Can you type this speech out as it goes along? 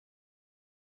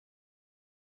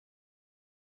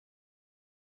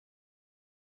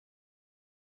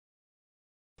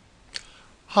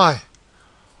Hi,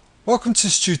 welcome to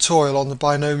this tutorial on the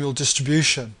binomial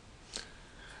distribution.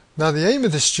 Now the aim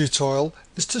of this tutorial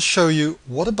is to show you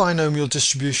what a binomial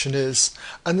distribution is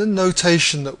and the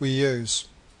notation that we use.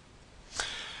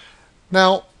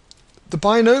 Now the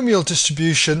binomial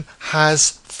distribution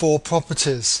has four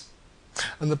properties,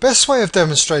 and the best way of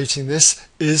demonstrating this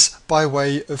is by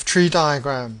way of tree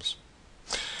diagrams.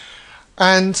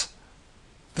 And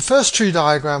the first tree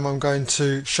diagram I'm going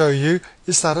to show you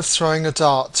is that of throwing a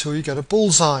dart till you get a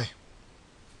bullseye.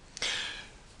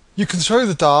 You can throw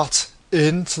the dart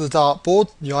into the dartboard,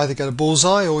 you either get a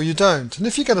bullseye or you don't. And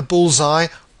if you get a bullseye,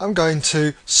 I'm going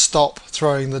to stop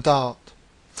throwing the dart.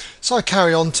 So I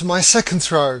carry on to my second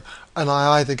throw and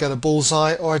I either get a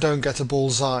bullseye or I don't get a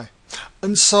bullseye,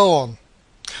 and so on.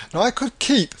 Now I could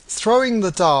keep throwing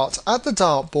the dart at the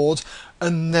dartboard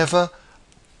and never,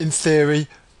 in theory,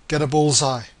 get a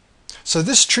bullseye. So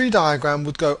this tree diagram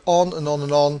would go on and on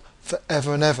and on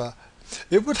forever and ever.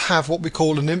 It would have what we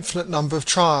call an infinite number of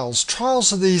trials.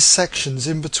 Trials are these sections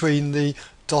in between the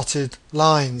dotted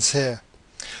lines here.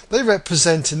 They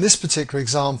represent, in this particular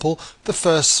example, the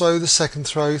first throw, the second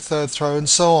throw, third throw, and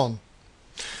so on.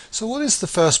 So what is the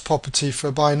first property for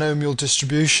a binomial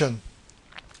distribution?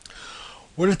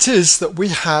 Well, it is that we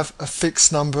have a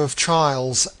fixed number of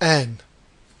trials, n.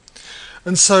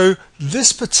 And so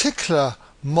this particular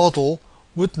model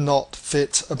would not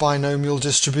fit a binomial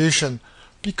distribution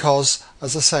because,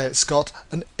 as I say, it's got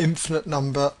an infinite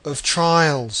number of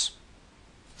trials.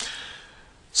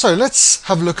 So let's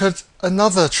have a look at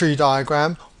another tree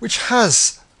diagram which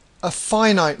has a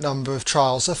finite number of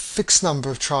trials, a fixed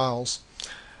number of trials.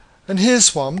 And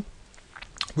here's one.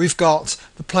 We've got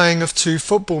the playing of two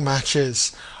football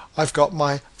matches. I've got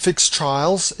my fixed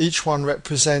trials, each one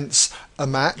represents a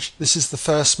match. This is the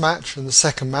first match and the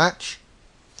second match.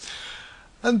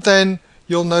 And then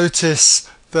you'll notice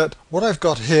that what I've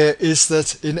got here is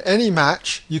that in any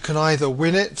match you can either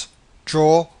win it,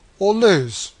 draw, or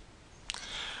lose.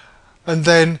 And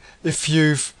then if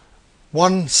you've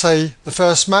won, say, the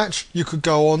first match, you could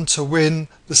go on to win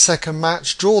the second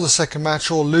match, draw the second match,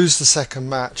 or lose the second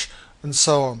match, and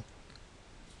so on.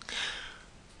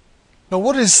 Now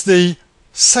what is the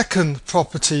second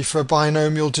property for a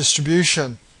binomial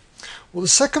distribution? Well, the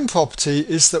second property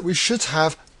is that we should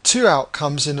have two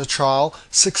outcomes in a trial,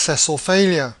 success or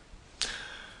failure.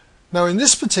 Now in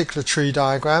this particular tree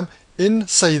diagram, in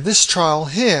say this trial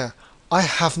here, I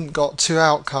haven't got two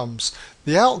outcomes.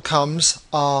 The outcomes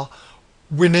are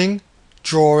winning,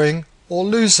 drawing, or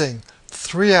losing.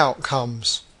 Three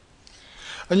outcomes.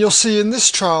 And you'll see in this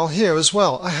trial here as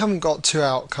well, I haven't got two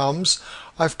outcomes.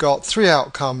 I've got three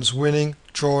outcomes: winning,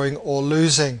 drawing, or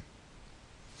losing.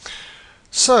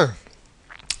 So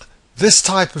this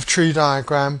type of tree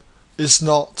diagram is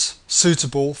not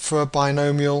suitable for a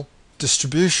binomial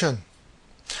distribution.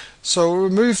 So we'll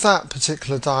remove that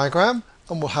particular diagram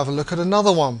and we'll have a look at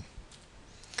another one.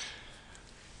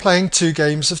 Playing two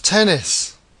games of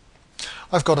tennis.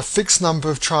 I've got a fixed number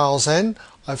of trials n.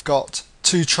 I've got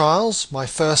two trials, my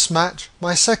first match,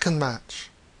 my second match.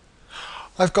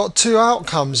 I've got two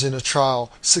outcomes in a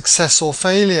trial, success or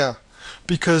failure,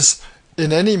 because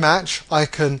in any match I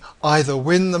can either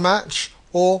win the match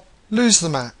or lose the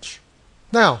match.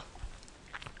 Now,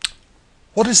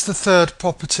 what is the third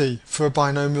property for a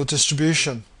binomial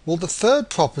distribution? Well, the third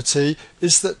property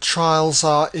is that trials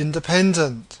are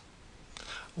independent.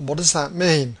 And what does that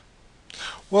mean?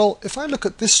 Well, if I look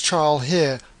at this trial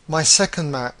here, my second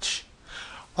match,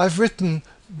 I've written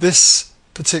this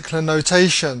particular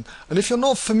notation, and if you're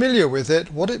not familiar with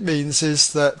it, what it means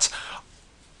is that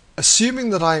assuming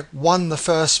that I won the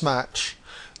first match,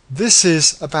 this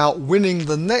is about winning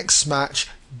the next match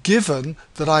given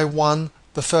that I won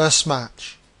the first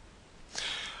match.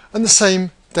 And the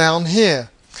same down here.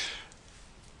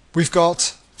 We've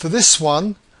got, for this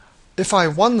one, if I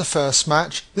won the first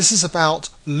match, this is about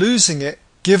losing it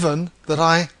given that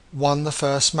I won the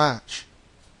first match.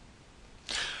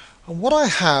 And what I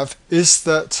have is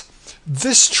that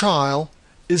this trial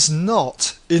is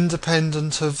not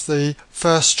independent of the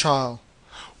first trial.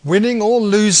 Winning or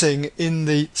losing in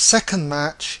the second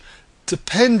match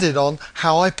depended on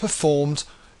how I performed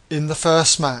in the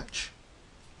first match.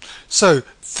 So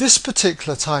this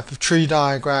particular type of tree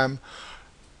diagram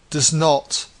does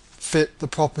not fit the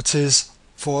properties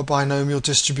for a binomial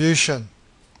distribution.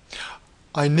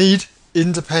 I need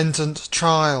independent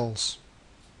trials.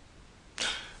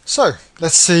 So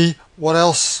let's see what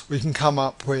else we can come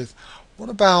up with. What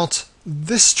about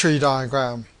this tree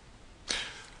diagram,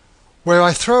 where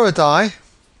I throw a die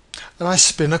and I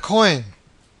spin a coin?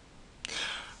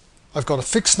 I've got a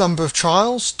fixed number of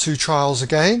trials, two trials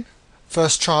again.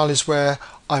 First trial is where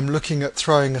I'm looking at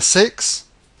throwing a 6,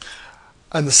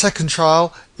 and the second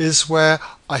trial is where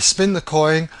I spin the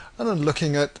coin and I'm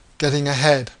looking at getting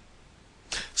ahead.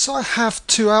 So I have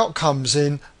two outcomes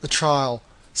in the trial,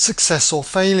 success or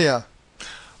failure.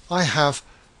 I have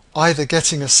either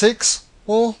getting a 6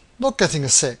 or not getting a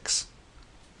 6.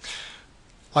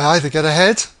 I either get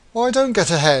ahead or I don't get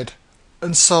ahead,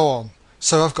 and so on.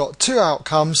 So I've got two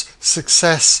outcomes,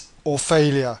 success or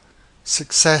failure.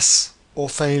 Success or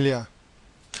failure.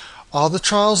 Are the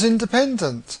trials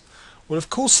independent? Well, of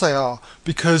course they are,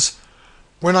 because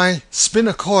when I spin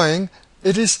a coin,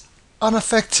 it is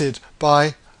unaffected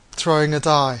by throwing a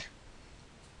die.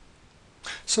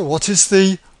 So what is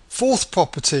the fourth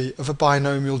property of a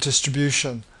binomial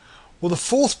distribution? Well, the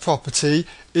fourth property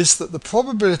is that the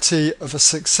probability of a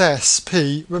success,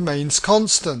 P, remains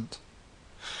constant.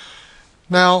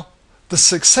 Now, the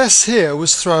success here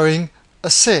was throwing a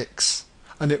 6,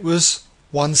 and it was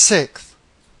 1/6.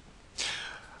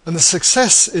 And the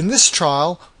success in this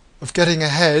trial of getting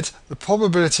ahead, the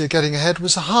probability of getting ahead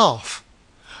was a half.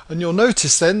 And you'll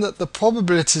notice then that the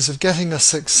probabilities of getting a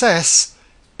success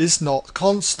is not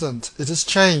constant. It has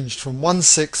changed from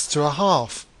 1/6 to a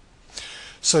half.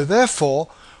 So therefore,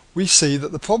 we see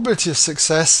that the probability of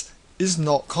success is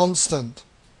not constant.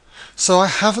 So I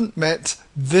haven't met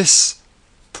this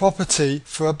property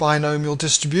for a binomial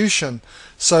distribution.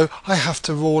 So I have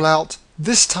to rule out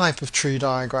this type of tree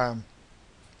diagram.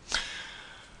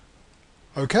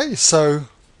 Okay, so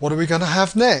what are we going to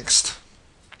have next?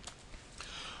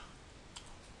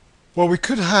 Well, we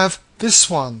could have this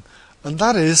one, and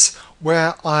that is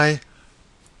where I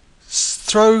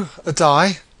throw a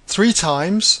die 3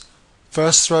 times,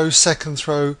 first throw, second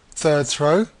throw, third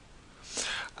throw,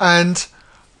 and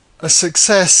a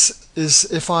success is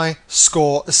if I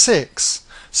score a 6.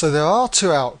 So there are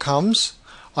two outcomes.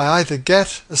 I either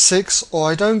get a 6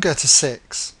 or I don't get a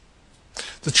 6.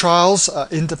 The trials are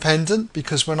independent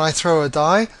because when I throw a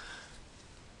die,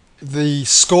 the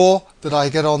score that I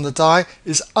get on the die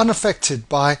is unaffected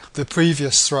by the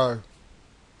previous throw.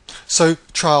 So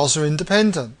trials are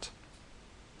independent.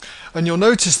 And you'll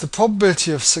notice the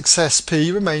probability of success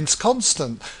P remains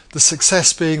constant, the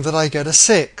success being that I get a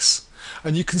 6.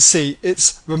 And you can see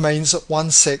it remains at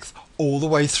 1/6 all the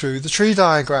way through the tree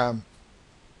diagram.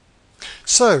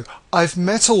 So I've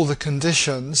met all the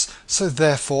conditions, so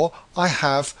therefore I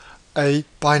have a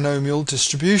binomial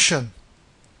distribution.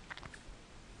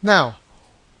 Now,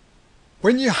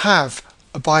 when you have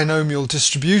a binomial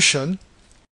distribution,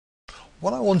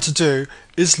 what I want to do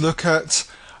is look at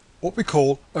what we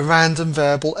call a random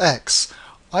variable x.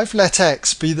 I've let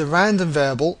x be the random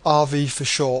variable, RV for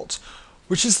short,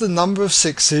 which is the number of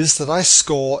 6s that I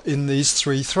score in these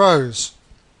 3 throws.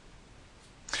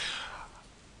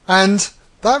 And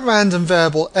that random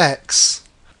variable x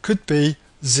could be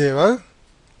 0.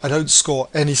 I don't score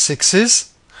any 6s,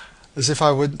 as if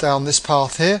I went down this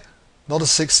path here. Not a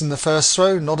 6 in the first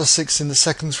throw, not a 6 in the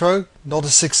second throw, not a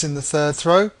 6 in the third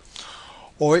throw.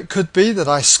 Or it could be that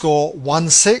I score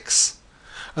 1/6,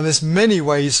 and there's many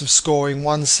ways of scoring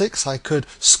 1/6. I could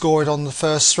score it on the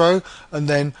first throw and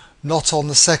then not on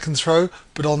the second throw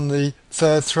but on the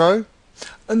third throw,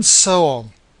 and so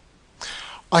on.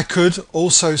 I could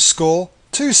also score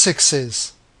 2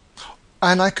 6s,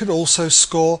 and I could also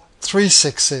score 3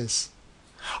 6s.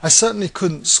 I certainly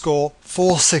couldn't score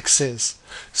 4 6s.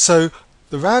 So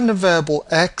the random variable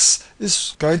x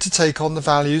is going to take on the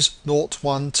values 0,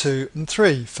 1, 2 and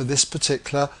 3 for this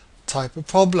particular type of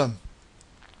problem.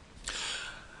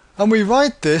 And we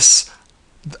write this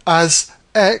as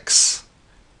x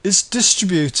is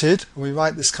distributed, and we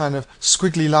write this kind of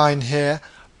squiggly line here,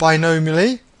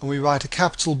 binomially, and we write a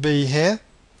capital B here.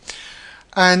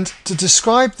 And to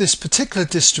describe this particular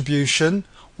distribution,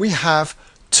 we have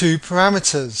 2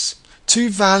 parameters, 2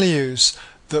 values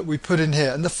that we put in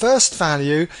here. And the first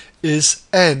value is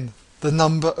n, the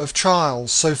number of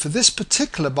trials. So for this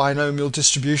particular binomial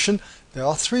distribution, there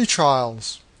are 3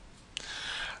 trials.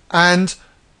 And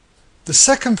the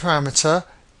second parameter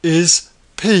is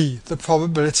p, the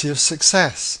probability of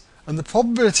success. And the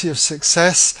probability of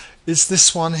success is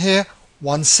this one here,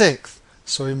 1/6.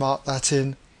 So we mark that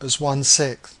in as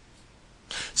 1/6.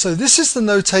 So this is the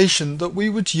notation that we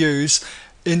would use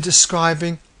in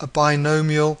describing a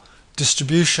binomial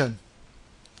distribution.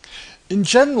 In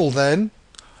general then,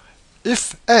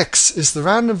 if x is the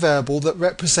random variable that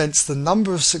represents the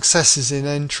number of successes in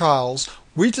n trials,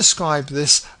 we describe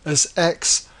this as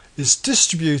x is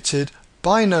distributed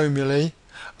binomially,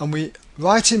 and we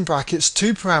write in brackets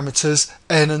 2 parameters,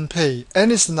 n and p. N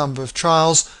is the number of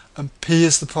trials and p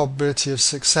is the probability of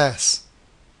success.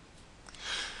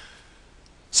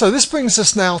 So this brings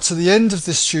us now to the end of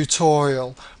this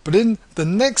tutorial, but in the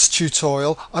next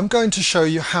tutorial I'm going to show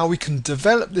you how we can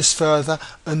develop this further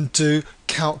and do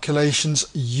calculations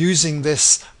using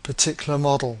this particular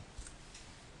model.